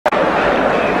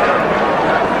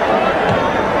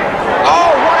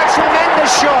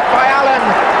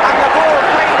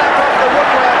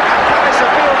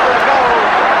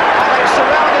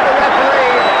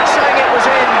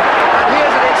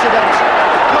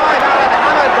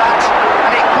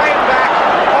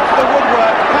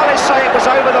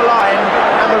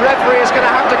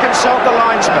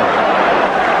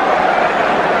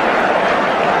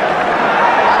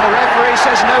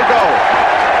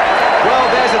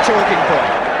talking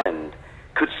point. And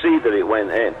could see that it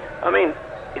went in. I mean,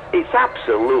 it's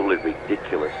absolutely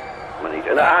ridiculous.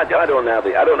 And I don't know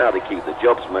how they keep the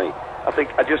jobs, mate. I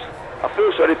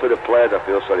feel sorry for the players, I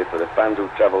feel sorry for the fans who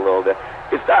travelled all there.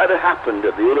 If that had happened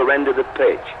at the other end of the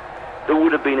pitch, there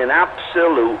would have been an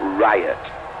absolute riot.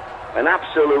 An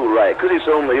absolute riot. Because it's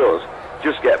only us,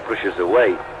 just get brushes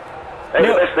away. And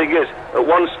the best thing is, at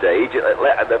one stage,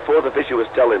 the fourth official was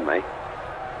telling me,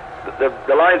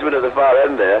 the linesman at the far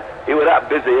end there, he was that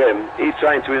busy he's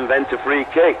trying to invent a free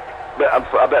kick. But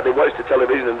I bet they watch the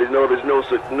television and there's no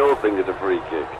thing as a free kick.